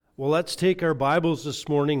Well, let's take our Bibles this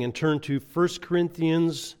morning and turn to 1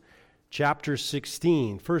 Corinthians chapter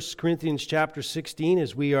 16. 1 Corinthians chapter 16,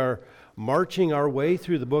 as we are marching our way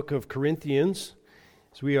through the book of Corinthians,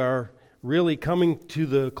 as we are really coming to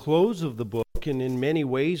the close of the book, and in many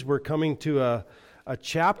ways we're coming to a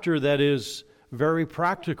chapter that is very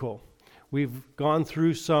practical. We've gone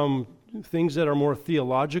through some things that are more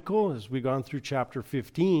theological as we've gone through chapter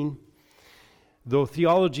 15. Though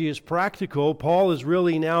theology is practical, Paul is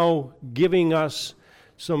really now giving us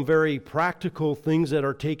some very practical things that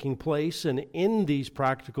are taking place, and in these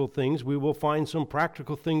practical things, we will find some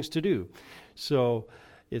practical things to do. So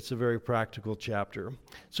it's a very practical chapter.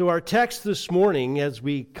 So our text this morning, as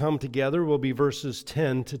we come together, will be verses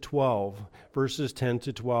 10 to 12. Verses 10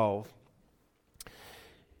 to 12.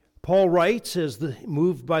 Paul writes,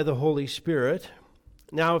 moved by the Holy Spirit,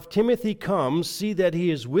 "Now if Timothy comes, see that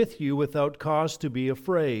he is with you without cause to be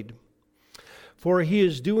afraid. For he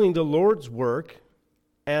is doing the Lord's work,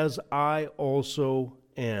 as I also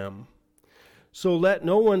am. So let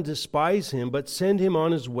no one despise him, but send him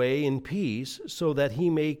on his way in peace, so that he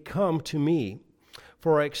may come to me.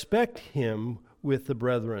 For I expect him with the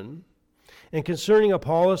brethren. And concerning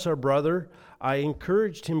Apollos, our brother, I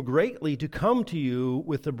encouraged him greatly to come to you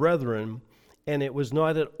with the brethren, and it was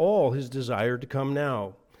not at all his desire to come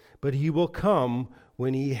now, but he will come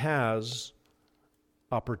when he has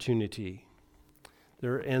opportunity."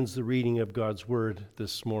 There ends the reading of God's word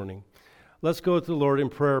this morning. Let's go to the Lord in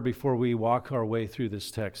prayer before we walk our way through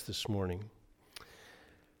this text this morning.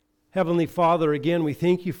 Heavenly Father, again, we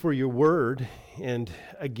thank you for your word, and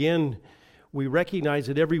again, we recognize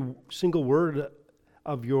that every single word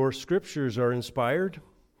of your scriptures are inspired,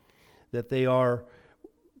 that they are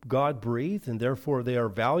God-breathed, and therefore they are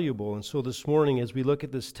valuable. And so this morning, as we look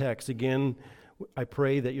at this text, again, I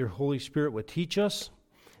pray that your Holy Spirit would teach us,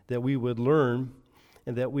 that we would learn,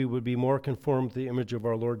 and that we would be more conformed to the image of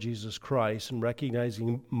our Lord Jesus Christ, and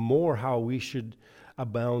recognizing more how we should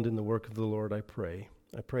abound in the work of the Lord, I pray.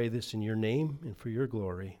 I pray this in your name and for your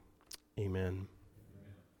glory. Amen.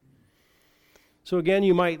 So again,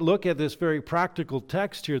 you might look at this very practical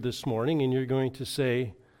text here this morning, and you're going to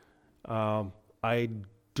say, I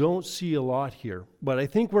don't see a lot here. But I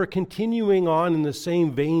think we're continuing on in the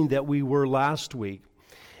same vein that we were last week.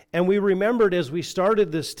 And we remembered as we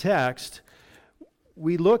started this text,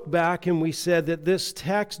 we looked back and we said that this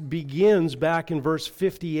text begins back in verse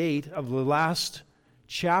 58 of the last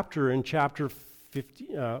chapter in chapter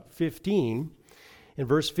 15. In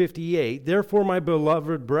verse 58, "Therefore, my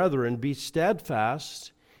beloved brethren, be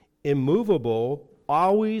steadfast, immovable,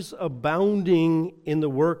 always abounding in the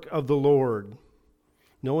work of the Lord,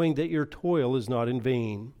 knowing that your toil is not in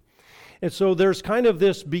vain." And so there's kind of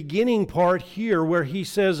this beginning part here where he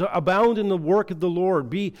says, abound in the work of the Lord,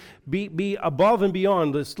 be above and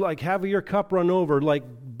beyond. It's like have your cup run over, like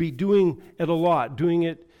be doing it a lot, doing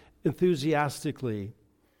it enthusiastically.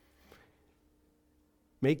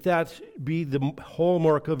 Make that be the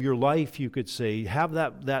hallmark of your life, you could say. Have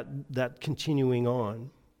that continuing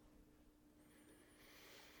on.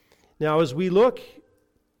 Now, as we look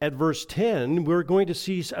at verse 10, we're going to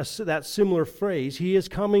see that similar phrase. He is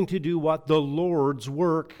coming to do what? The Lord's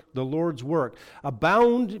work. The Lord's work.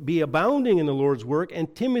 Be abounding in the Lord's work.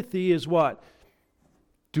 And Timothy is what?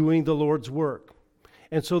 Doing the Lord's work.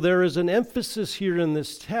 And so there is an emphasis here in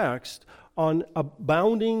this text on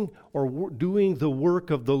abounding or doing the work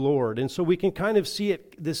of the Lord. And so we can kind of see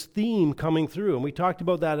this theme coming through. And we talked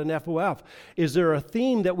about that in FOF. Is there a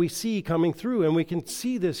theme that we see coming through? And we can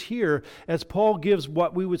see this here as Paul gives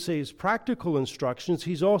what we would say is practical instructions.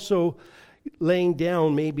 He's also laying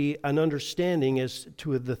down maybe an understanding as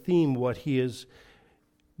to the theme, what he is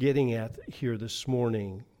getting at here this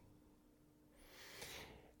morning.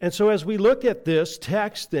 And so as we look at this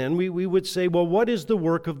text then, we would say, well, what is the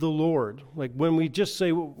work of the Lord? Like when we just say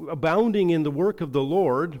abounding in the work of the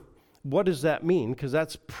Lord, what does that mean? Because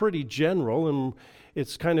that's pretty general, and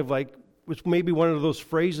it's kind of like, it's maybe one of those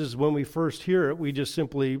phrases when we first hear it, we just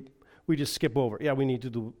skip over. Yeah, we need to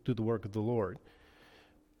do the work of the Lord.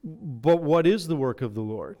 But what is the work of the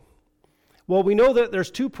Lord? Well, we know that there's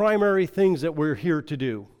two primary things that we're here to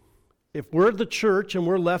do. If we're the church and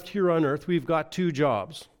we're left here on earth, we've got two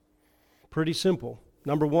jobs. Pretty simple.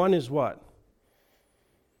 Number one is what?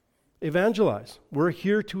 Evangelize. We're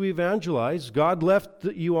here to evangelize. God left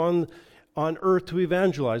you on earth to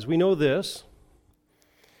evangelize. We know this,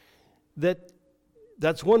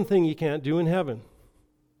 that's one thing you can't do in heaven,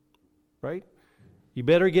 right? You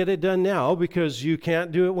better get it done now, because you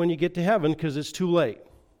can't do it when you get to heaven, because it's too late.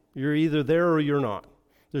 You're either there or you're not.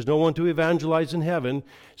 There's no one to evangelize in heaven,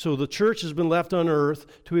 so the church has been left on earth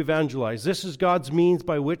to evangelize. This is God's means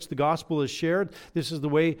by which the gospel is shared. This is the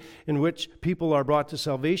way in which people are brought to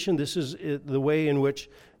salvation. This is the way in which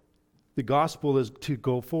the gospel is to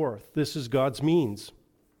go forth. This is God's means.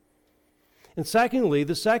 And secondly,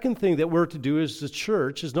 the second thing that we're to do as the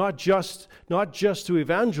church is not just to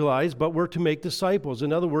evangelize, but we're to make disciples.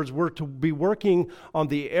 In other words, we're to be working on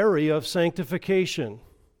the area of sanctification.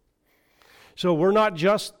 So we're not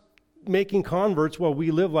just making converts while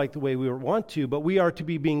we live like the way we want to, but we are to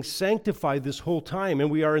be being sanctified this whole time,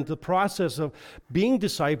 and we are in the process of being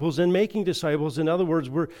disciples and making disciples. In other words,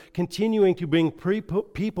 we're continuing to bring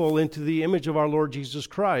people into the image of our Lord Jesus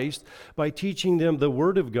Christ by teaching them the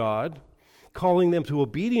Word of God, calling them to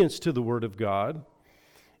obedience to the Word of God,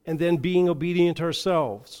 and then being obedient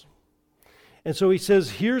ourselves. And so he says,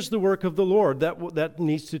 here's the work of the Lord that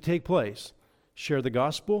needs to take place. Share the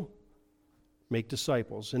gospel, make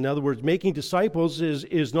disciples. In other words, making disciples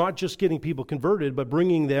is not just getting people converted, but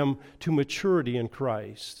bringing them to maturity in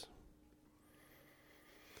Christ.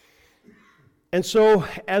 And so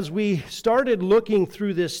as we started looking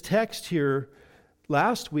through this text here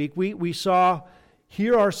last week, we saw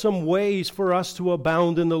here are some ways for us to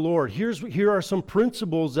abound in the Lord. Here are some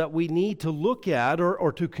principles that we need to look at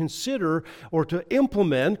or to consider or to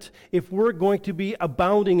implement if we're going to be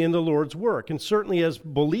abounding in the Lord's work. And certainly as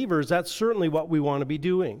believers, that's certainly what we want to be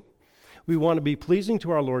doing. We want to be pleasing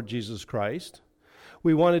to our Lord Jesus Christ.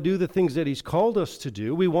 We want to do the things that He's called us to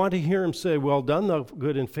do. We want to hear Him say, "Well done, thou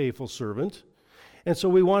good and faithful servant." And so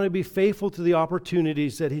we want to be faithful to the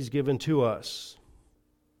opportunities that He's given to us.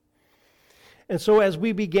 And so as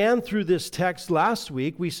we began through this text last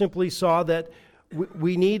week, we simply saw that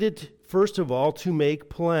we needed, first of all, to make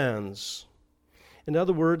plans. In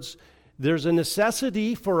other words, there's a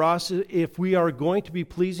necessity for us, if we are going to be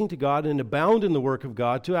pleasing to God and abound in the work of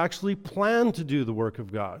God, to actually plan to do the work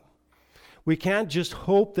of God. We can't just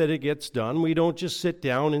hope that it gets done. We don't just sit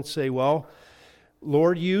down and say, "Well,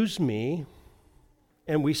 Lord, use me,"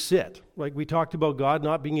 and we sit. Like we talked about God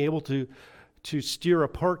not being able to steer a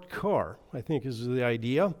parked car, I think is the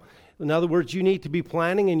idea. In other words, you need to be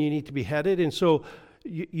planning and you need to be headed. And so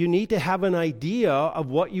you need to have an idea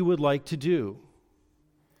of what you would like to do.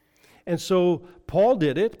 And so Paul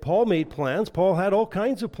did it. Paul made plans. Paul had all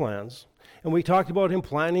kinds of plans. And we talked about him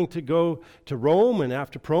planning to go to Rome, and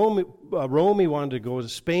after Rome, he wanted to go to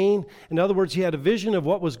Spain. In other words, he had a vision of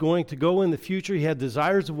what was going to go in the future. He had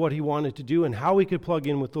desires of what he wanted to do and how he could plug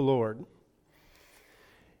in with the Lord.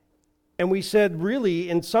 And we said, really,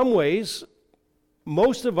 in some ways,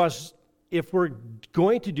 most of us, if we're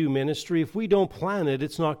going to do ministry, if we don't plan it,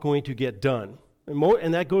 it's not going to get done.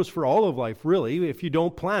 And that goes for all of life, really. If you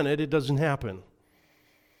don't plan it, it doesn't happen.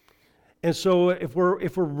 And so if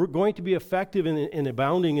we're going to be effective in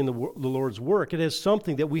abounding in the Lord's work, it is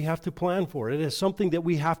something that we have to plan for. It is something that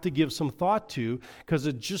we have to give some thought to, because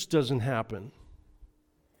it just doesn't happen.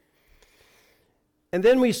 And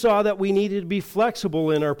then we saw that we needed to be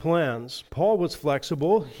flexible in our plans. Paul was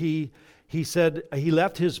flexible. He said he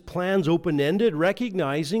left his plans open-ended,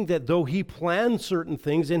 recognizing that though he planned certain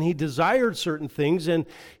things and he desired certain things and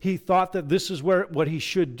he thought that this is what he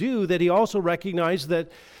should do, that he also recognized that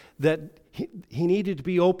he needed to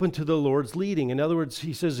be open to the Lord's leading. In other words,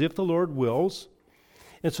 he says, if the Lord wills.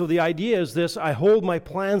 And so the idea is this: I hold my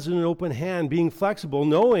plans in an open hand, being flexible,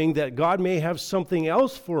 knowing that God may have something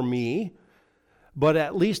else for me, but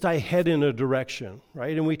at least I head in a direction,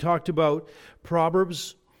 right? And we talked about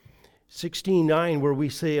Proverbs 16:9, where we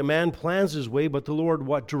say, a man plans his way, but the Lord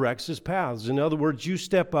directs his paths. In other words, you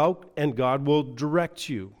step out and God will direct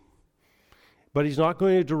you. But He's not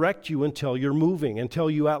going to direct you until you're moving, until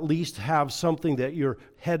you at least have something that you're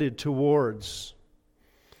headed towards.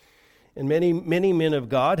 And many men of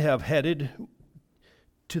God have headed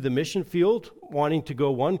to the mission field, wanting to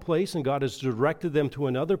go one place, and God has directed them to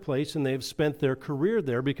another place, and they've spent their career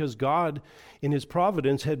there because God, in His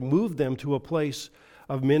providence, had moved them to a place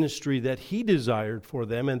of ministry that He desired for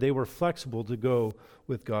them, and they were flexible to go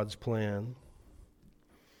with God's plan.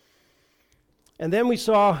 And then we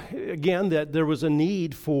saw, again, that there was a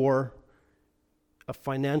need for a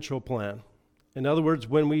financial plan. In other words,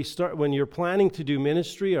 when you're planning to do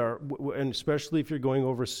ministry, and especially if you're going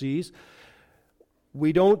overseas,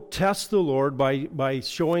 we don't test the Lord by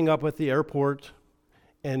showing up at the airport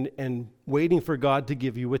and waiting for God to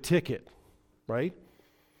give you a ticket, right?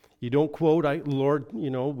 You don't quote, Lord,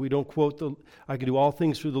 we don't quote, I can do all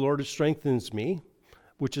things through the Lord who strengthens me,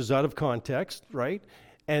 which is out of context, right?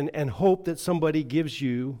 And hope that somebody gives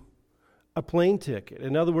you a plane ticket.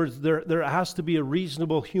 In other words, there has to be a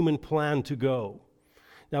reasonable human plan to go.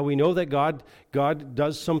 Now we know that God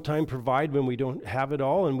does sometimes provide when we don't have it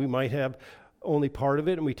all, and we might have only part of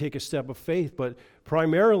it, and we take a step of faith. But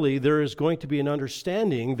primarily, there is going to be an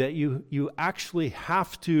understanding that you actually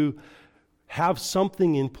have to have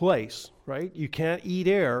something in place, right? You can't eat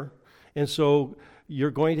air, and so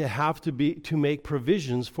you're going to have to make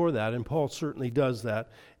provisions for that. And Paul certainly does that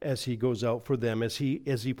as he goes out for them, as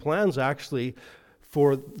he plans actually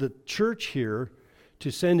for the church here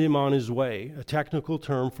to send him on his way. A technical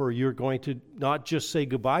term for you're going to not just say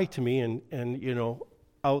goodbye to me and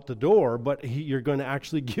out the door, but you're going to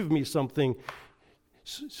actually give me something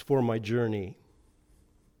for my journey.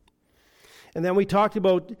 And then we talked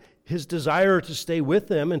about his desire to stay with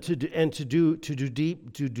them and to do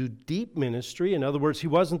deep ministry. In other words, he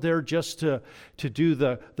wasn't there just to do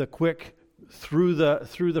the quick through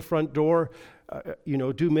the front door,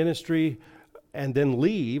 do ministry and then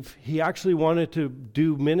leave. He actually wanted to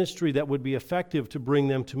do ministry that would be effective to bring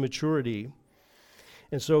them to maturity.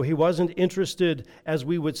 And so he wasn't interested, as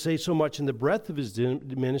we would say, so much in the breadth of his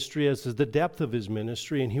ministry as the depth of his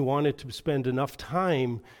ministry, and he wanted to spend enough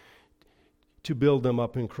time to build them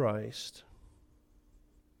up in Christ.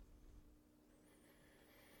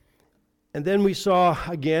 And then we saw,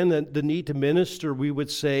 again, the need to minister, we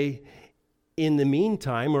would say, in the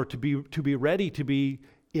meantime, or to be ready to be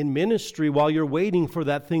in ministry while you're waiting for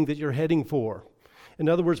that thing that you're heading for. In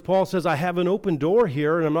other words, Paul says, I have an open door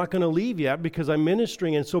here, and I'm not going to leave yet because I'm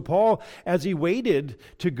ministering. And so Paul, as he waited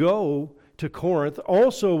to go to Corinth,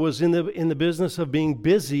 also was in the business of being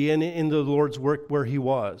busy and in the Lord's work where he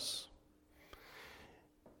was.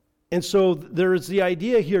 And so there is the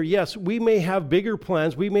idea here, yes, we may have bigger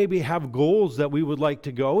plans, we maybe have goals that we would like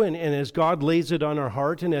to go, and as God lays it on our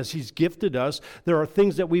heart and as he's gifted us, there are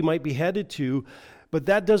things that we might be headed to, but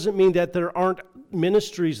that doesn't mean that there aren't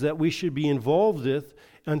ministries that we should be involved with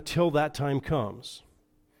until that time comes.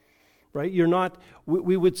 Right?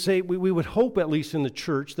 We would say, we would hope, at least in the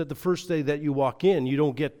church, that the first day that you walk in, you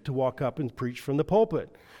don't get to walk up and preach from the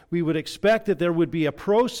pulpit. We would expect that there would be a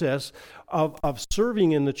process of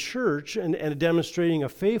serving in the church and demonstrating a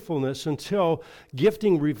faithfulness until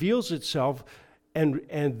gifting reveals itself, and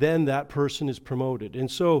then that person is promoted. And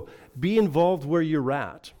so be involved where you're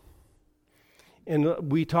at.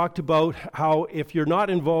 And we talked about how if you're not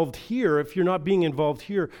involved here, if you're not being involved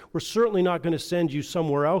here, we're certainly not going to send you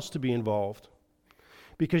somewhere else to be involved.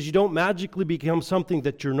 Because you don't magically become something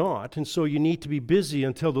that you're not. And so you need to be busy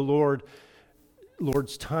until the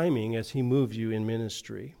Lord's timing as he moves you in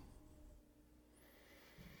ministry.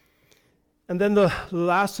 And then the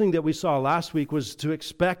last thing that we saw last week was to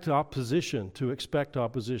expect opposition,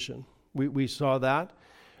 We saw that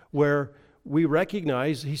where we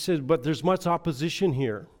recognize, he said, but there's much opposition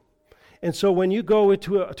here. And so when you go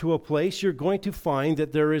into a place, you're going to find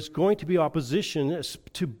that there is going to be opposition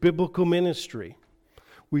to biblical ministry.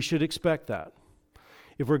 We should expect that.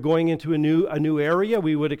 If we're going into a new area,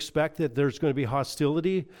 we would expect that there's going to be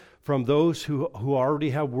hostility from those who already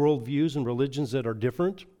have worldviews and religions that are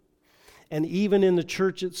different. And even in the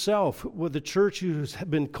church itself, with the church who's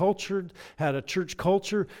been cultured, had a church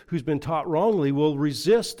culture, who's been taught wrongly, will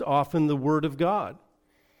resist often the Word of God.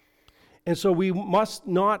 And so we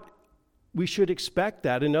should expect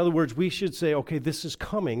that. In other words, we should say, okay, this is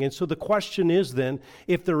coming. And so the question is then,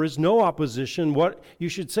 if there is no opposition, what you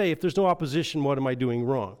should say, if there's no opposition, what am I doing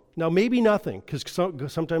wrong? Now, maybe nothing, because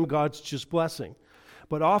sometimes God's just blessing.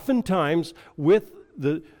 But oftentimes, with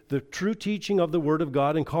the true teaching of the Word of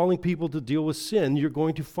God and calling people to deal with sin, you're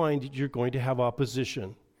going to find that you're going to have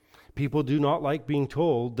opposition. People do not like being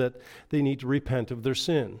told that they need to repent of their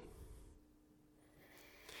sin.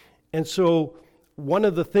 And so one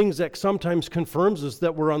of the things that sometimes confirms us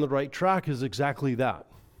that we're on the right track is exactly that.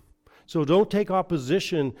 So don't take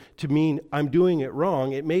opposition to mean I'm doing it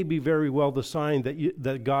wrong. It may be very well the sign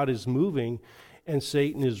that God is moving and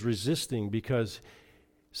Satan is resisting, because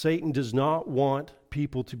Satan does not want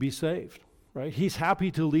people to be saved, right? He's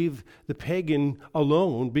happy to leave the pagan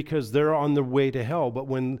alone because they're on their way to hell. But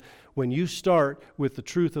when you start with the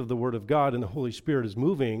truth of the Word of God and the Holy Spirit is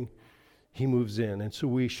moving, he moves in. And so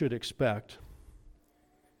we should expect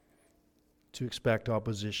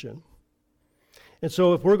opposition. And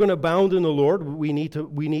so if we're going to abound in the Lord, we need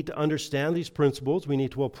to understand these principles, we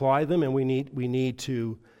need to apply them, and we need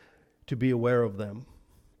to be aware of them.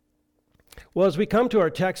 Well, as we come to our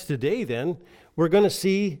text today, then, we're going to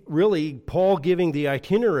see really Paul giving the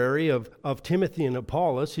itinerary of Timothy and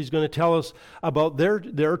Apollos. He's going to tell us about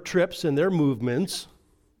their trips and their movements.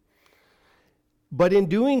 But in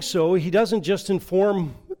doing so, he doesn't just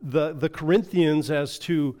inform the Corinthians as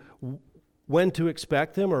to when to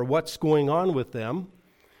expect them or what's going on with them,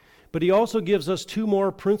 But he also gives us two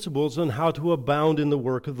more principles on how to abound in the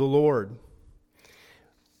work of the Lord.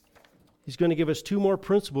 He's going to give us two more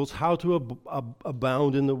principles how to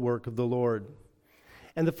abound in the work of the Lord.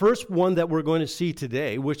 And the first one that we're going to see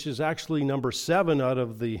today, which is actually number 7 out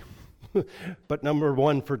of the, but number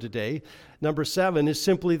 1 for today, number 7 is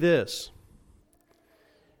simply this.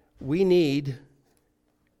 We need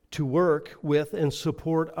to work with and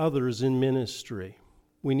support others in ministry.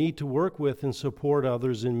 We need to work with and support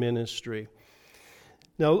others in ministry.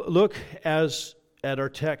 Now look at our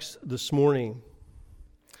text this morning.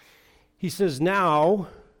 He says, now,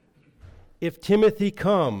 if Timothy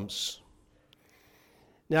comes.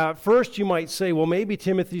 Now, at first you might say, well, maybe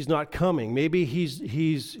Timothy's not coming. Maybe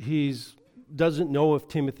he's doesn't know if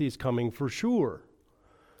Timothy's coming for sure.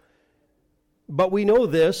 But we know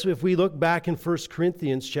this if we look back in 1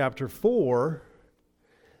 Corinthians chapter 4,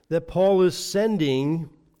 that Paul is sending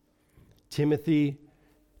Timothy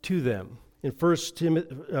to them. In 1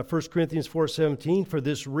 Corinthians 4:17, for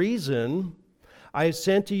this reason I have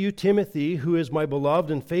sent to you Timothy, who is my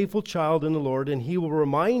beloved and faithful child in the Lord, and he will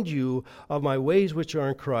remind you of my ways which are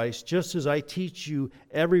in Christ, just as I teach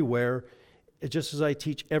everywhere in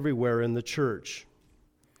the church.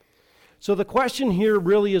 So the question here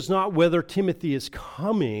really is not whether Timothy is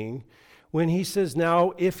coming. When he says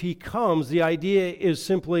now, if he comes, the idea is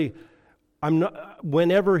simply,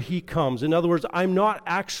 whenever he comes. In other words, I'm not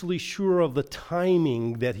actually sure of the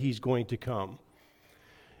timing that he's going to come.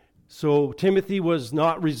 So Timothy was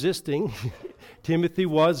not resisting. Timothy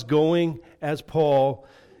was going as Paul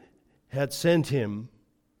had sent him.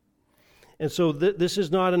 And so this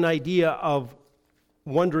is not an idea of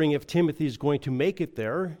wondering if Timothy is going to make it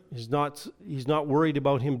there. He's not worried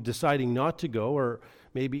about him deciding not to go, or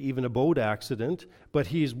maybe even a boat accident, but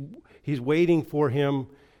he's waiting for him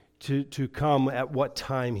to come at what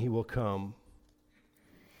time he will come.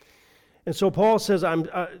 And so Paul says,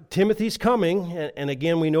 Timothy's coming, and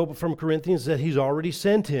again we know from Corinthians that he's already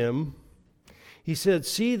sent him. He said,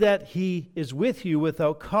 see that he is with you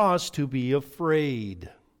without cause to be afraid.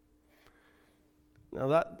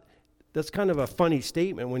 Now that's kind of a funny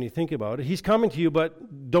statement when you think about it. He's coming to you,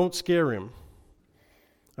 but don't scare him.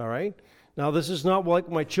 All right? Now this is not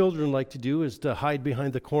what my children like to do, is to hide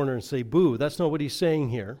behind the corner and say boo. That's not what he's saying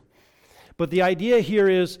here. But the idea here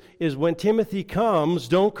is when Timothy comes,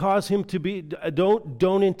 don't cause him to be,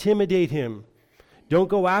 don't intimidate him. Don't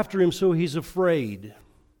go after him so he's afraid.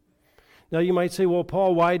 Now you might say, well,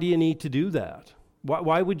 Paul, why do you need to do that?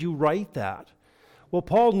 Why would you write that? Well,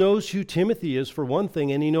 Paul knows who Timothy is for one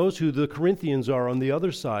thing, and he knows who the Corinthians are on the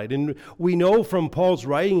other side. And we know from Paul's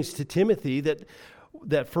writings to Timothy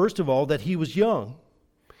that first of all, that he was young.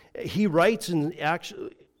 He writes in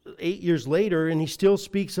actually 8 years later, and he still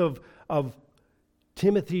speaks of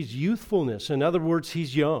Timothy's youthfulness. In other words,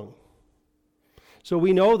 he's young. So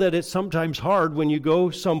we know that it's sometimes hard when you go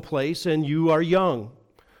someplace and you are young.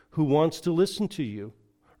 Who wants to listen to you,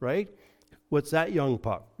 right? What's that young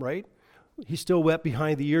pup, right? He's still wet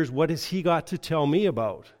behind the ears. What has he got to tell me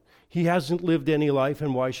about? He hasn't lived any life,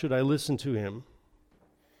 and why should I listen to him?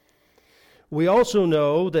 We also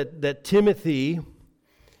know that Timothy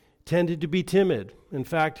tended to be timid. In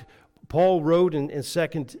fact, Paul wrote in 2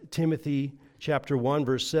 Timothy chapter 1,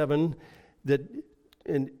 verse 7, that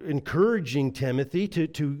encouraging Timothy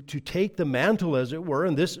to take the mantle, as it were.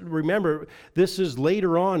 And this, remember, this is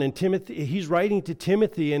later on in Timothy. He's writing to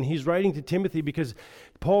Timothy, and he's writing to Timothy because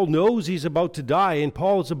Paul knows he's about to die, and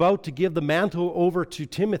Paul is about to give the mantle over to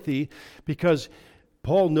Timothy because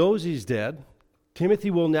Paul knows he's dead.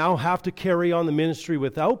 Timothy will now have to carry on the ministry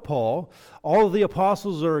without Paul. All of the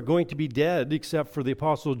apostles are going to be dead except for the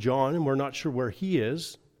apostle John, and we're not sure where he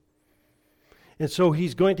is. And so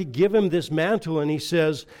he's going to give him this mantle, and he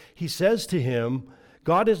says to him,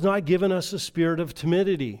 God has not given us a spirit of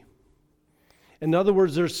timidity. In other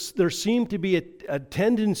words, there seemed to be a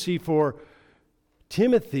tendency for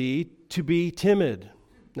Timothy to be timid.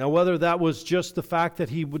 Now, whether that was just the fact that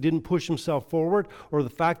he didn't push himself forward or the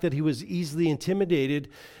fact that he was easily intimidated,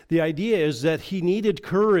 the idea is that he needed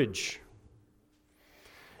courage.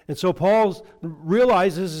 And so Paul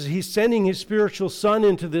realizes he's sending his spiritual son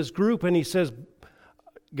into this group, and he says,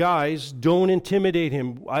 guys, don't intimidate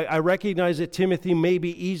him. I recognize that Timothy may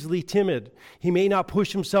be easily timid. He may not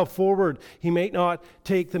push himself forward. He may not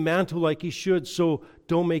take the mantle like he should, so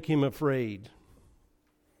don't make him afraid.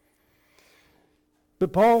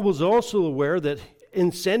 But Paul was also aware that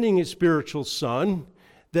in sending his spiritual son,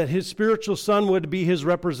 that his spiritual son would be his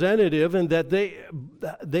representative, and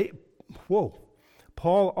that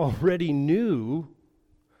Paul already knew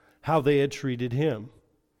how they had treated him.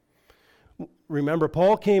 Remember,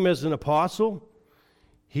 Paul came as an apostle.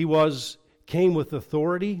 He came with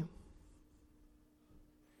authority.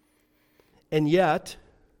 And yet,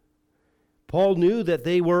 Paul knew that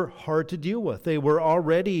they were hard to deal with. They were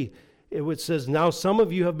already, it says, now some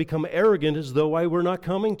of you have become arrogant as though I were not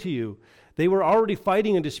coming to you. They were already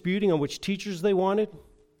fighting and disputing on which teachers they wanted.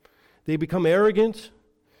 They become arrogant.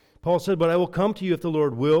 Paul said, but I will come to you if the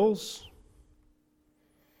Lord wills.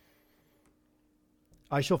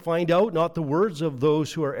 I shall find out not the words of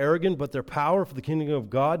those who are arrogant, but their power, for the kingdom of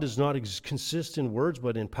God does not consist in words,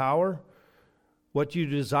 but in power. What do you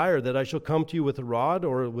desire, that I shall come to you with a rod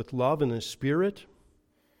or with love and a spirit?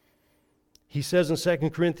 He says in 2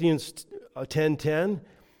 Corinthians 10:10,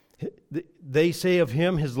 they say of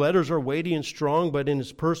him, his letters are weighty and strong, but in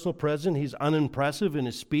his personal presence, he's unimpressive and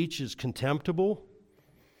his speech is contemptible.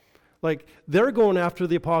 Like, they're going after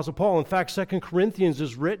the Apostle Paul. In fact, 2 Corinthians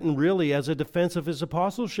is written really as a defense of his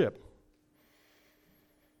apostleship.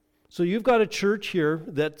 So you've got a church here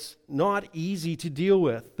that's not easy to deal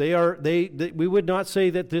with. We would not say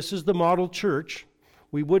that this is the model church.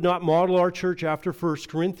 We would not model our church after 1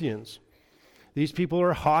 Corinthians. These people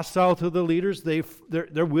are hostile to the leaders.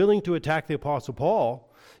 They're willing to attack the Apostle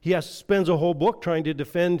Paul. He spends a whole book trying to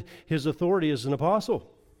defend his authority as an apostle.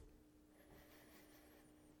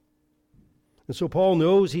 And so Paul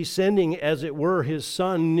knows he's sending, as it were, his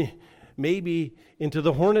son maybe into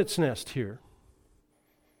the hornet's nest here.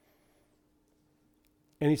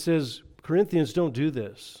 And he says, Corinthians, don't do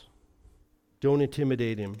this. Don't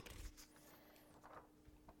intimidate him.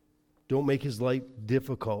 Don't make his life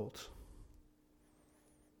difficult.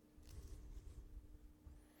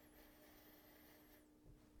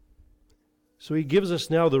 So he gives us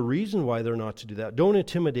now the reason why they're not to do that. Don't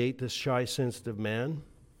intimidate this shy, sensitive man.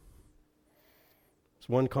 As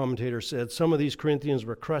one commentator said, some of these Corinthians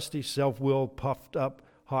were crusty, self-willed, puffed up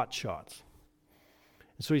hotshots.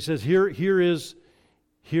 And so he says, here is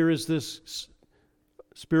this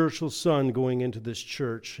spiritual son going into this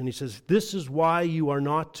church. And he says, this is why you are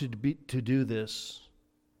not to do this.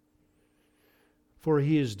 For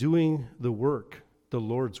he is doing the work, the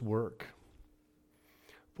Lord's work.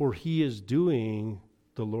 For he is doing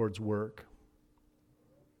the Lord's work.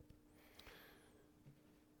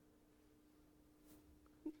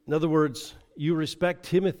 In other words, you respect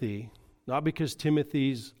Timothy, not because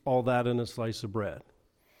Timothy's all that in a slice of bread.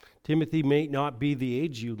 Timothy may not be the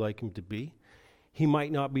age you'd like him to be. He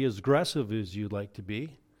might not be as aggressive as you'd like to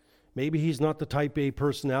be. Maybe he's not the type A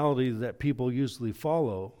personality that people usually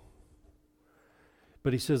follow.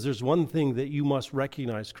 But he says there's one thing that you must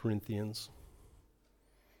recognize, Corinthians,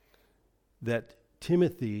 that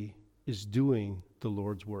Timothy is doing the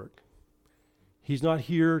Lord's work. He's not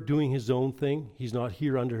here doing his own thing. He's not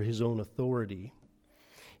here under his own authority.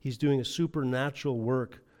 He's doing a supernatural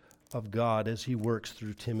work of God as he works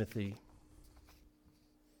through Timothy.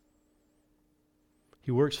 He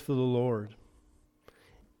works for the Lord.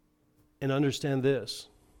 And understand this.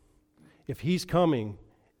 If he's coming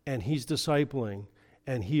and he's discipling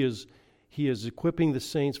and he is equipping the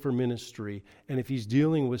saints for ministry, and if he's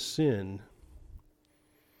dealing with sin,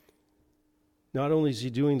 not only is he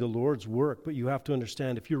doing the Lord's work, but you have to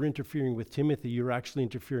understand, if you're interfering with Timothy, you're actually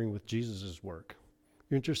interfering with Jesus' work.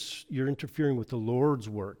 You're interfering with the Lord's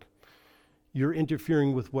work. You're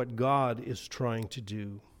interfering with what God is trying to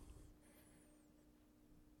do.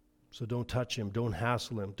 So don't touch him, don't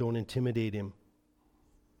hassle him, don't intimidate him.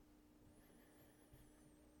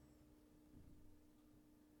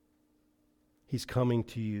 He's coming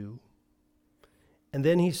to you. And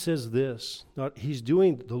then he says this, he's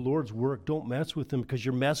doing the Lord's work. Don't mess with him because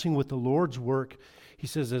you're messing with the Lord's work. He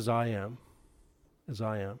says, as I am.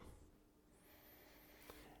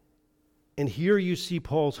 And here you see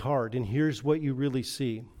Paul's heart, and here's what you really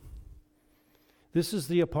see. This is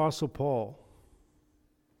the Apostle Paul.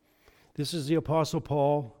 This is the Apostle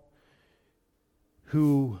Paul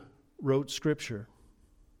who wrote Scripture.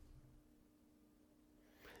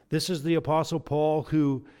 This is the Apostle Paul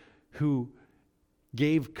who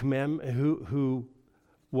gave commandment, who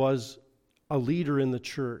was a leader in the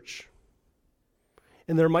church.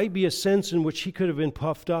 And there might be a sense in which he could have been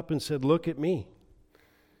puffed up and said, look at me.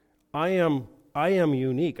 I am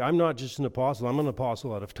unique. I'm not just an apostle. I'm an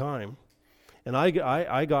apostle out of time. And I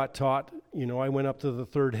got taught, I went up to the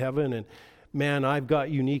third heaven, and man, I've got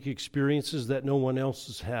unique experiences that no one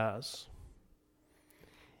else has.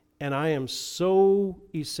 And I am so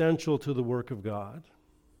essential to the work of God.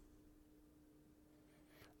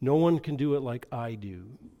 No one can do it like I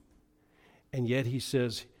do. And yet he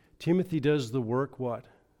says, Timothy does the work what?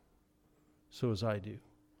 So as I do.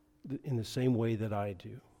 In the same way that I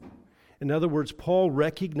do. In other words, Paul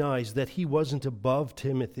recognized that he wasn't above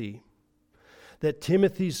Timothy. that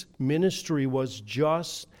Timothy's ministry was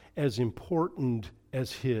just as important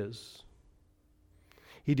as his.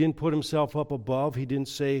 He didn't put himself up above. He didn't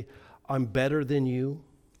say, I'm better than you.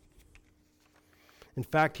 In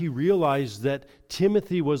fact, he realized that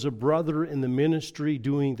Timothy was a brother in the ministry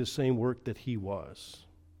doing the same work that he was.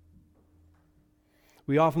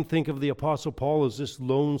 We often think of the Apostle Paul as this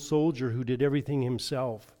lone soldier who did everything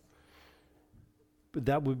himself. But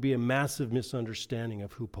that would be a massive misunderstanding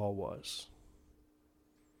of who Paul was.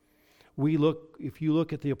 If you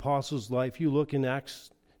look at the apostles' life, you look in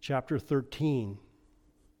Acts chapter 13,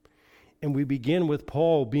 and we begin with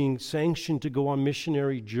Paul being sanctioned to go on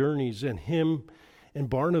missionary journeys, and him and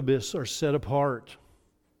Barnabas are set apart.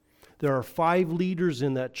 There are 5 leaders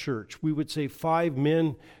in that church. We would say 5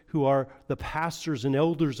 men who are the pastors and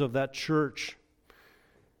elders of that church.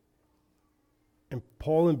 And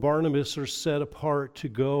Paul and Barnabas are set apart to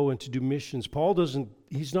go and to do missions.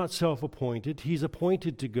 He's not self-appointed. He's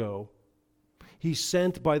appointed to go. He's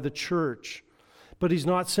sent by the church, but he's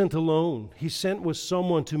not sent alone. He's sent with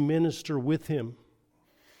someone to minister with him.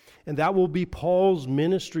 And that will be Paul's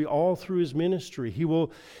ministry all through his ministry. He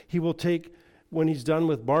will take, when he's done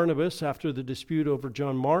with Barnabas after the dispute over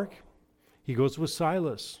John Mark, he goes with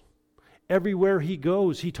Silas. Everywhere he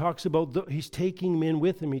goes, he talks about, he's taking men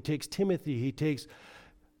with him. He takes Timothy, he takes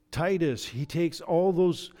Titus, he takes all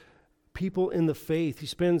those people in the faith. He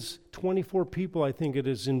spends 24 people, I think it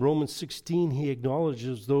is, in Romans 16. He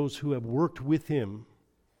acknowledges those who have worked with him.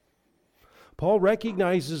 Paul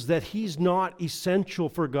recognizes that he's not essential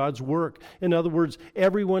for God's work. In other words,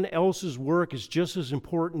 everyone else's work is just as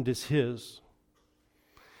important as his.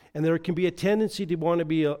 And there can be a tendency to want to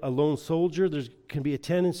be a lone soldier. There can be a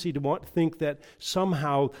tendency to think that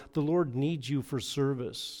somehow the Lord needs you for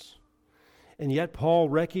service. And yet Paul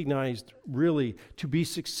recognized, really, to be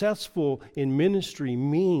successful in ministry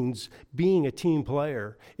means being a team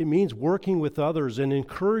player. It means working with others and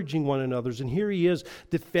encouraging one another. And here he is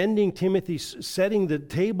defending Timothy, setting the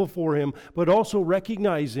table for him, but also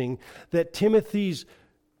recognizing that Timothy's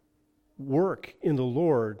work in the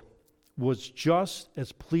Lord was just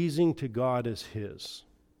as pleasing to God as his.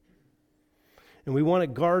 And we want to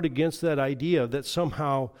guard against that idea that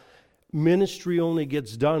somehow ministry only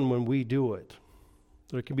gets done when we do it.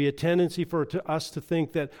 There can be a tendency for us to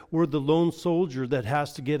think that we're the lone soldier that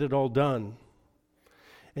has to get it all done.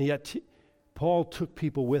 And yet Paul took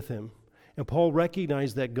people with him. And Paul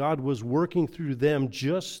recognized that God was working through them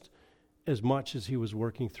just as much as he was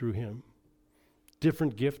working through him.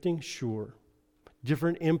 Different gifting? Sure.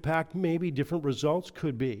 Different impact? Maybe. Different results?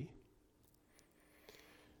 Could be.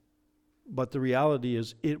 But the reality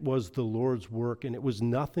is, it was the Lord's work, and it was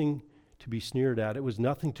nothing to be sneered at. It was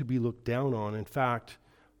nothing to be looked down on. In fact,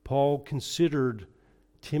 Paul considered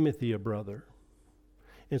Timothy a brother.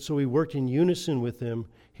 And so he worked in unison with him.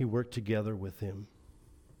 He worked together with him.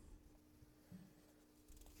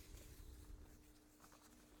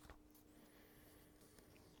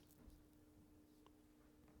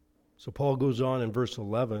 So Paul goes on in verse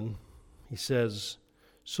 11. He says,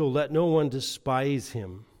 "So let no one despise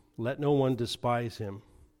him. Let no one despise him."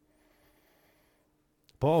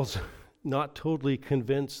 Paul's not totally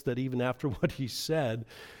convinced that even after what he said,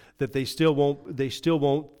 that they still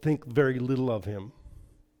won't think very little of him.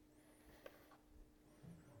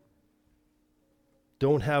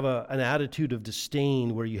 Don't have an attitude of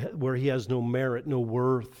disdain where he has no merit, no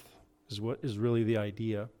worth, is what is really the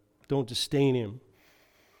idea. Don't disdain him.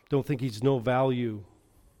 Don't think he's no value.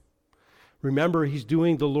 Remember, he's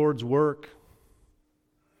doing the Lord's work.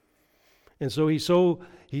 And so he's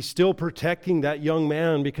still protecting that young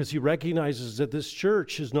man because he recognizes that this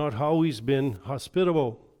church has not always been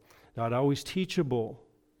hospitable, not always teachable.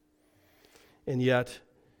 And yet,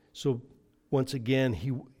 so once again,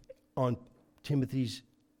 on Timothy's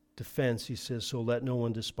defense, he says, "So let no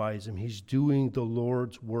one despise him." He's doing the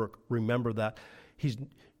Lord's work. Remember that.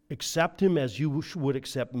 Accept him as you would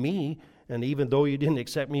accept me. And even though you didn't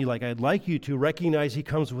accept me like I'd like you to, recognize he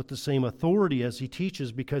comes with the same authority as he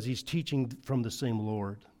teaches because he's teaching from the same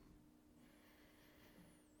Lord.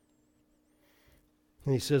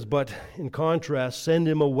 And he says, but in contrast, send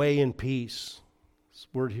him away in peace. This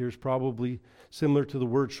word here is probably similar to the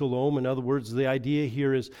word shalom. In other words, the idea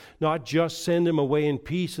here is not just send him away in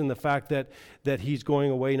peace in the fact that he's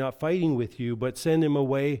going away not fighting with you, but send him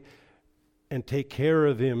away and take care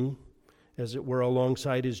of him, as it were,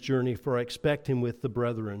 alongside his journey, for I expect him with the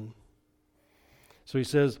brethren. So he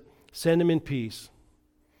says, send him in peace.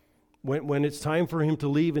 When it's time for him to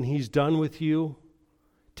leave and he's done with you,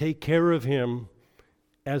 take care of him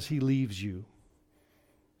as he leaves you.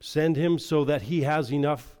 Send him so that he has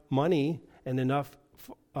enough money and enough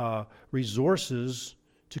resources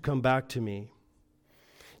to come back to me.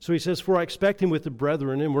 So he says, for I expect him with the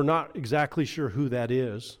brethren, and we're not exactly sure who that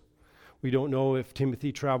is. We don't know if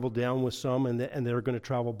Timothy traveled down with some and they're going to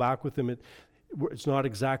travel back with him. It's not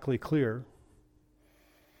exactly clear.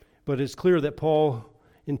 But it's clear that Paul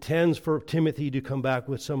intends for Timothy to come back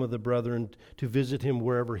with some of the brethren to visit him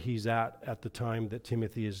wherever he's at the time that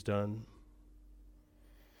Timothy is done.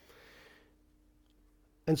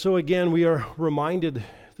 And so again, we are reminded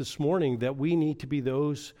this morning that we need to be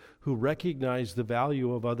those who recognize the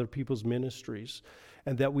value of other people's ministries,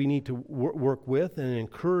 and that we need to work with and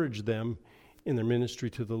encourage them in their ministry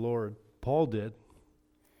to the Lord. Paul did.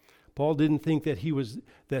 Paul didn't think that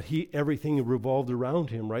everything revolved around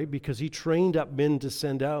him, right? Because he trained up men to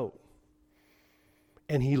send out.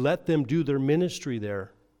 And he let them do their ministry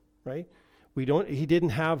there, right? He didn't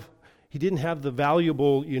have the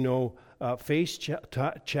valuable, face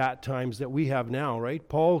chat times that we have now, right?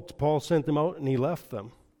 Paul sent them out and he left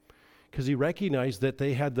them because he recognized that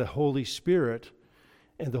they had the Holy Spirit,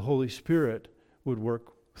 and the Holy Spirit would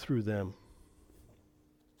work through them.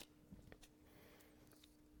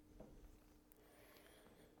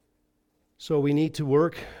 So we need to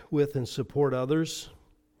work with and support others.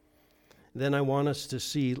 Then I want us to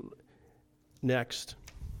see next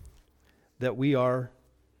that we are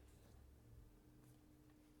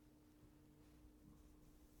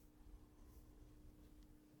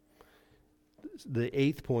the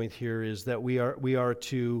 8th point here is that we are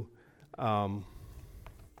to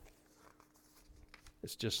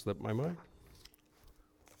it's just slipped my mind.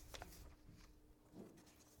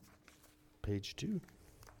 Page 2.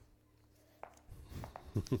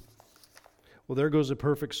 Well, there goes a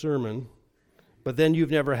perfect sermon. But then you've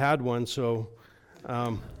never had one, so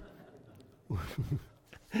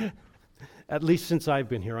at least since I've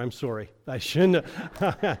been here, I'm sorry. I shouldn't.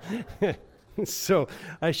 So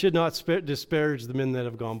I should not disparage the men that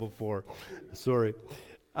have gone before. Sorry.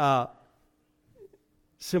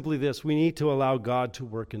 Simply this, we need to allow God to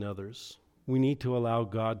work in others. We need to allow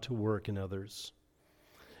God to work in others.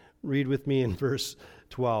 Read with me in verse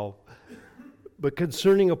 12. But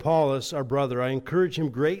concerning Apollos, our brother, I encourage him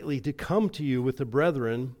greatly to come to you with the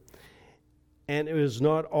brethren, and it is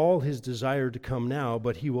not all his desire to come now,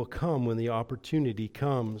 but he will come when the opportunity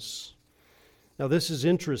comes. Now this is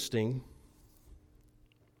interesting.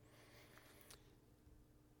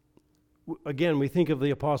 Again, we think of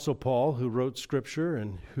the Apostle Paul, who wrote Scripture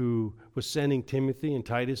and who was sending Timothy and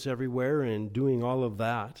Titus everywhere and doing all of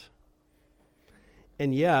that.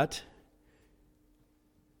 And yet,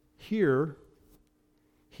 here,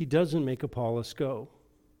 he doesn't make Apollos go.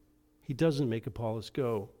 He doesn't make Apollos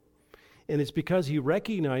go. And it's because he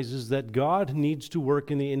recognizes that God needs to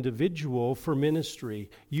work in the individual for ministry.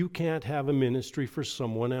 You can't have a ministry for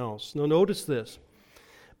someone else. Now notice this.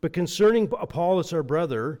 But concerning Apollos, our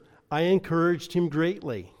brother, I encouraged him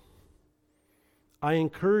greatly. I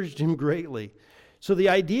encouraged him greatly. So the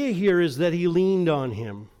idea here is that he leaned on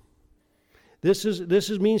him. This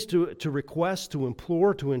means to request, to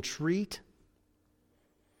implore, to entreat.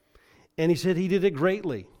 And he said he did it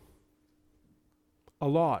greatly. A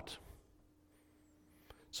lot.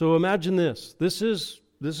 So imagine this. This is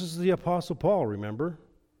the Apostle Paul, remember?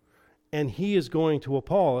 And he is going to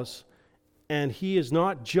Apollos. And he is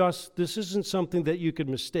not just, this isn't something that you could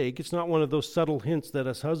mistake. It's not one of those subtle hints that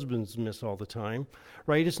us husbands miss all the time,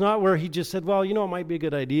 right? It's not where he just said, well, it might be a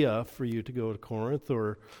good idea for you to go to Corinth,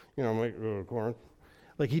 or, I might go to Corinth.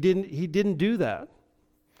 Like he didn't do that.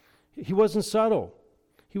 He wasn't subtle.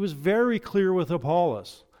 He was very clear with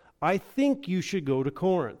Apollos. I think you should go to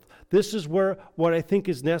Corinth. This is what I think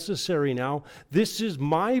is necessary now. This is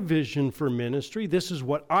my vision for ministry. This is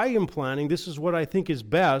what I am planning. This is what I think is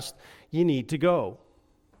best. You need to go.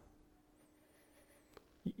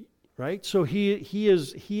 Right? So he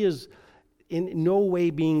is in no way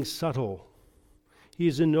being subtle. He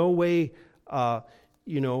is in no way,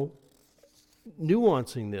 nuancing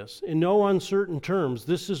this. In no uncertain terms,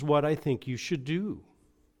 this is what I think you should do.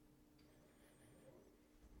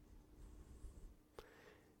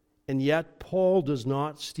 And yet, Paul does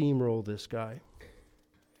not steamroll this guy.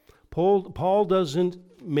 Paul doesn't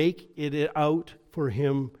make it out for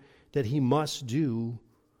him that he must do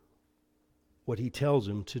what he tells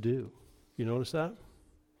him to do. You notice that?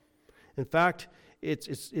 In fact,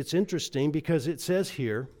 it's interesting because it says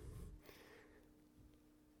here,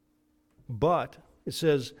 but it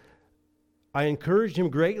says, I encouraged him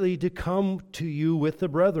greatly to come to you with the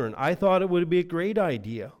brethren. I thought it would be a great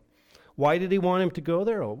idea. Why did he want him to go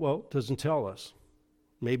there? Well, it doesn't tell us.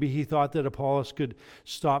 Maybe he thought that Apollos could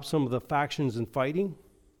stop some of the factions and fighting.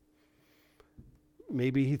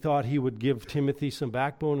 Maybe he thought he would give Timothy some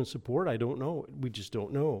backbone and support. I don't know. We just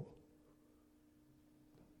don't know.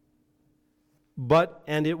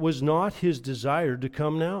 And it was not his desire to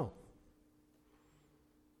come now.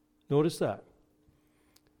 Notice that.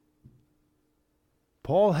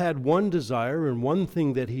 Paul had one desire and one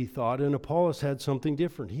thing that he thought, and Apollos had something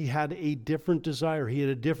different. He had a different desire. He had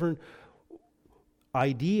a different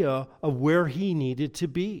idea of where he needed to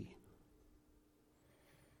be.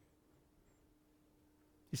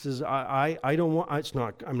 He says, I don't want,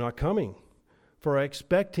 I'm not coming, for I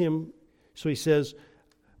expect him. So he says,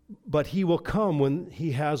 but he will come when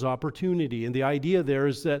he has opportunity. And the idea there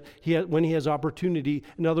is that when he has opportunity,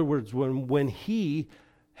 in other words, when he,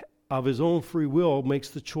 of his own free will, makes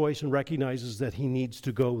the choice and recognizes that he needs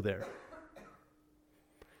to go there.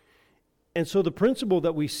 And so the principle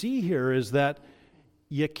that we see here is that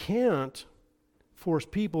you can't force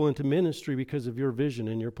people into ministry because of your vision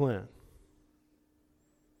and your plan.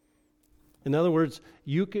 In other words,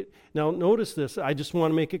 you could, now notice this, I just want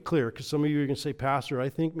to make it clear, because some of you are going to say, Pastor, I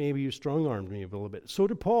think maybe you strong-armed me a little bit. So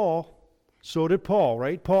did Paul,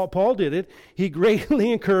 right? Paul did it. He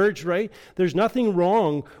greatly encouraged, right? There's nothing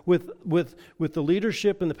wrong with the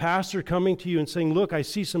leadership and the pastor coming to you and saying, look, I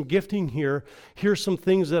see some gifting here. Here's some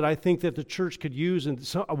things that I think that the church could use and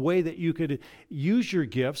a way that you could use your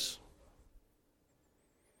gifts.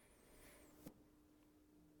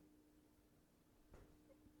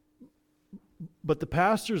 But the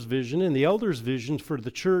pastor's vision and the elder's vision for the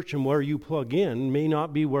church and where you plug in may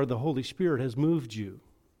not be where the Holy Spirit has moved you.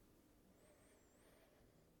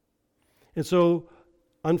 And so,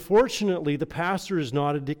 unfortunately, the pastor is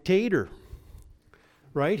not a dictator,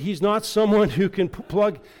 right? He's not someone who can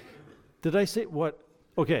plug. Did I say what?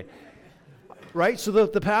 Okay. Right? So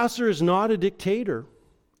the pastor is not a dictator,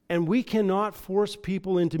 and we cannot force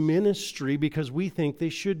people into ministry because we think they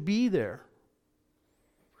should be there.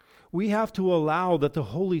 We have to allow that the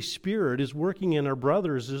Holy Spirit is working in our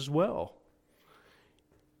brothers as well.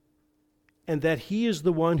 And that He is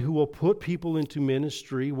the one who will put people into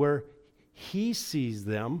ministry where He sees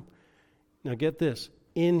them. Now get this,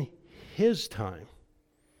 in His time.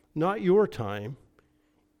 Not your time,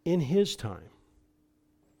 in His time.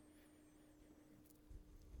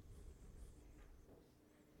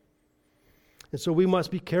 And so we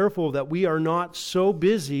must be careful that we are not so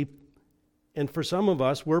busy. And for some of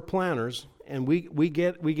us, we're planners, and we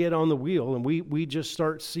get on the wheel, and we just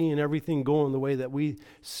start seeing everything going the way that we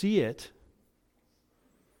see it.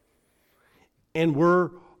 And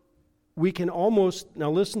we can almost,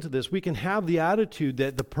 now listen to this, we can have the attitude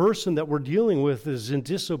that the person that we're dealing with is in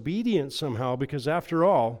disobedience somehow, because after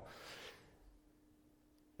all,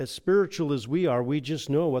 as spiritual as we are, we just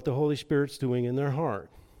know what the Holy Spirit's doing in their heart,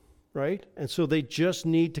 right? And so they just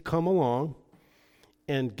need to come along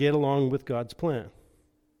and get along with God's plan.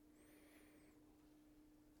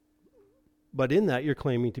 But in that, you're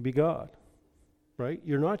claiming to be God, right?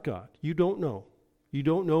 You're not God. You don't know. You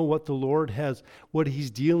don't know what the Lord has, what He's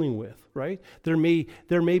dealing with, right? There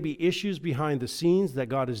may be issues behind the scenes that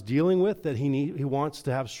God is dealing with that He wants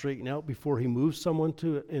to have straightened out before He moves someone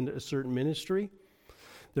in a certain ministry.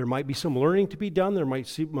 There might be some learning to be done. There might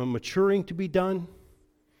be some maturing to be done.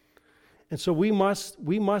 And so we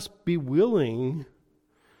must be willing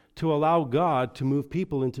to allow God to move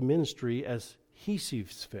people into ministry as He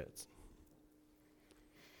sees fit.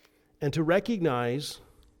 And to recognize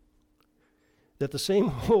that the same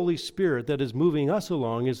Holy Spirit that is moving us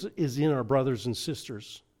along is in our brothers and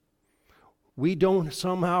sisters. We don't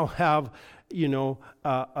somehow have,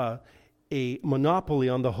 a monopoly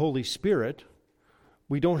on the Holy Spirit.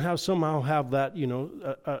 We don't somehow have that,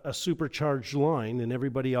 a supercharged line and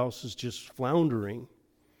everybody else is just floundering.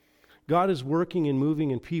 God is working and moving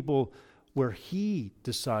in people where He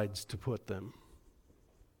decides to put them.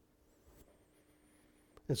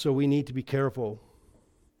 And so we need to be careful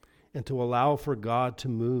and to allow for God to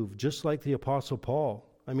move, just like the Apostle Paul.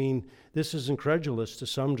 I mean, this is incredulous to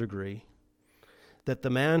some degree, that the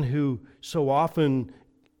man who so often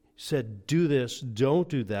said, do this, don't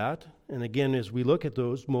do that, and again, as we look at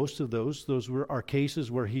those, most of those are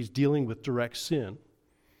cases where he's dealing with direct sin.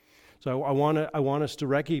 So I want us to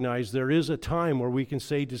recognize there is a time where we can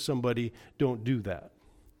say to somebody, don't do that,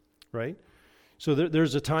 right? So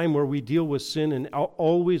there's a time where we deal with sin, and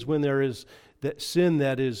always when there is that sin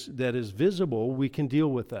that is visible, we can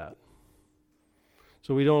deal with that.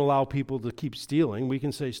 So we don't allow people to keep stealing. We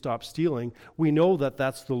can say, stop stealing. We know that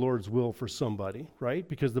that's the Lord's will for somebody, right?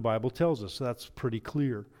 Because the Bible tells us that's pretty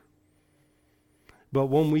clear. But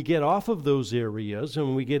when we get off of those areas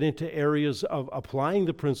and we get into areas of applying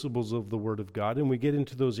the principles of the Word of God, and we get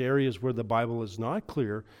into those areas where the Bible is not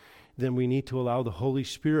clear, then we need to allow the Holy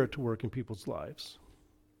Spirit to work in people's lives.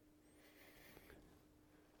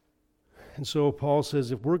 And so Paul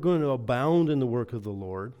says, if we're going to abound in the work of the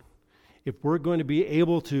Lord, if we're going to be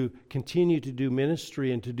able to continue to do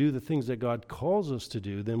ministry and to do the things that God calls us to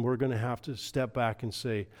do, then we're going to have to step back and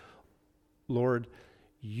say, Lord,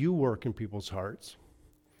 you work in people's hearts.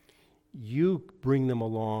 You bring them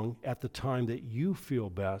along at the time that you feel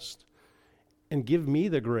best, and give me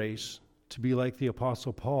the grace to be like the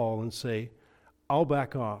Apostle Paul and say, I'll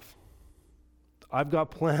back off. I've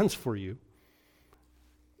got plans for you,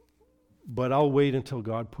 but I'll wait until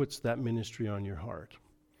God puts that ministry on your heart,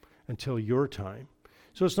 until your time.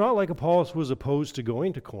 So it's not like Apollos was opposed to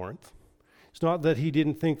going to Corinth. It's not that he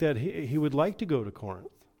didn't think that he would like to go to Corinth.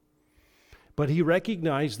 But he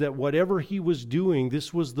recognized that whatever he was doing,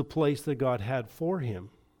 this was the place that God had for him.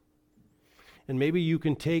 And maybe you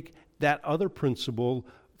can take that other principle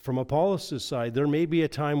from Apollos' side. There may be a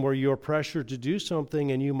time where you're pressured to do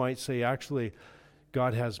something and you might say, actually,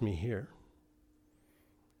 God has me here.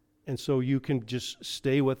 And so you can just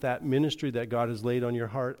stay with that ministry that God has laid on your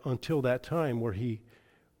heart until that time where he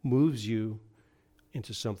moves you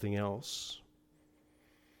into something else.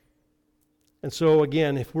 And so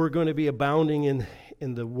again, if we're going to be abounding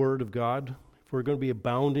in the Word of God, if we're going to be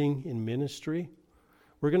abounding in ministry,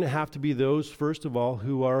 we're going to have to be those, first of all,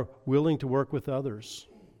 who are willing to work with others.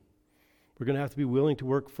 We're going to have to be willing to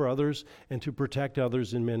work for others and to protect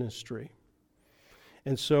others in ministry.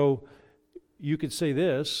 And so you could say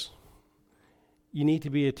this, you need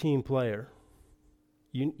to be a team player.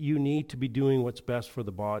 You need to be doing what's best for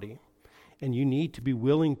the body. And you need to be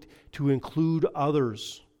willing to include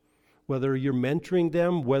others, whether you're mentoring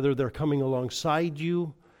them, whether they're coming alongside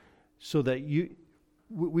you, so that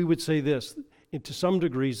we would say this, to some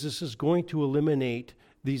degrees, this is going to eliminate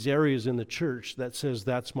these areas in the church that says,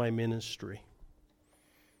 that's my ministry.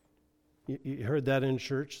 You heard that in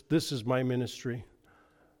church? This is my ministry.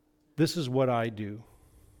 This is what I do.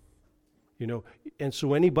 And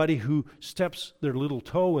so anybody who steps their little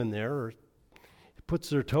toe in there or puts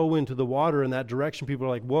their toe into the water in that direction, people are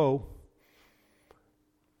like, whoa,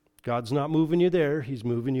 God's not moving you there. He's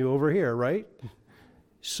moving you over here, right?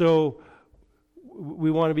 So we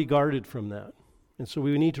want to be guarded from that. And so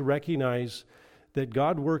we need to recognize that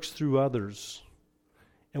God works through others,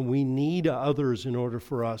 and we need others in order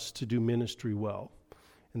for us to do ministry well.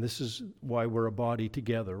 And this is why we're a body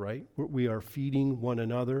together, right? We are feeding one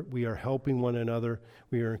another. We are helping one another.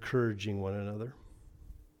 We are encouraging one another.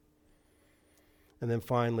 And then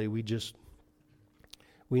finally, we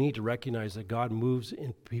need to recognize that God moves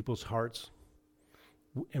in people's hearts,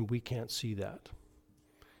 and we can't see that.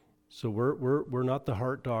 So we're not the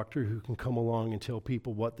heart doctor who can come along and tell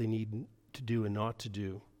people what they need to do and not to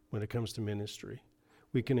do when it comes to ministry.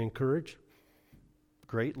 We can encourage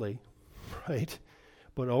greatly, right?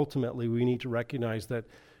 But ultimately, we need to recognize that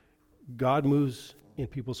God moves in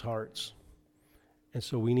people's hearts. And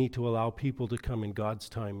so we need to allow people to come in God's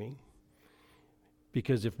timing.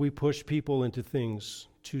 Because if we push people into things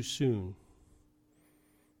too soon,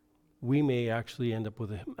 we may actually end up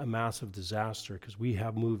with a massive disaster because we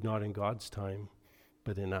have moved not in God's time,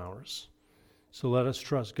 but in ours. So let us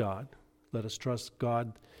trust God. Let us trust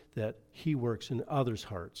God that He works in others'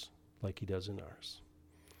 hearts like He does in ours.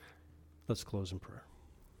 Let's close in prayer.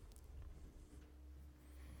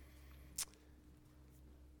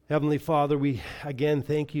 Heavenly Father, we again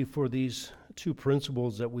thank You for these two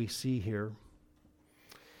principles that we see here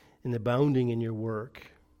in abounding in Your work.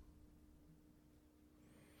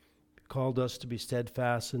 You called us to be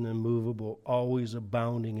steadfast and immovable, always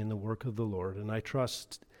abounding in the work of the Lord. And I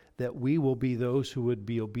trust that we will be those who would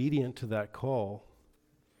be obedient to that call,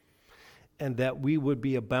 and that we would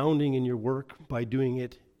be abounding in Your work by doing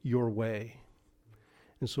it Your way.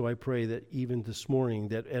 And so I pray that even this morning,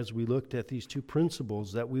 that as we looked at these two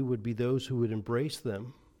principles, that we would be those who would embrace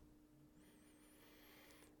them,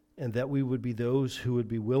 and that we would be those who would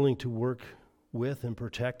be willing to work with and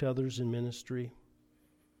protect others in ministry,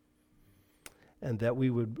 and that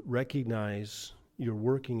we would recognize Your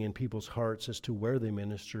working in people's hearts as to where they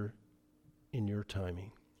minister in Your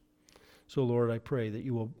timing. So Lord, I pray that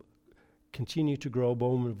You will continue to grow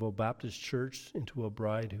Bowmanville Baptist Church into a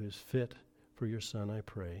bride who is fit for Your Son, I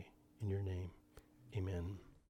pray. In Your name, amen.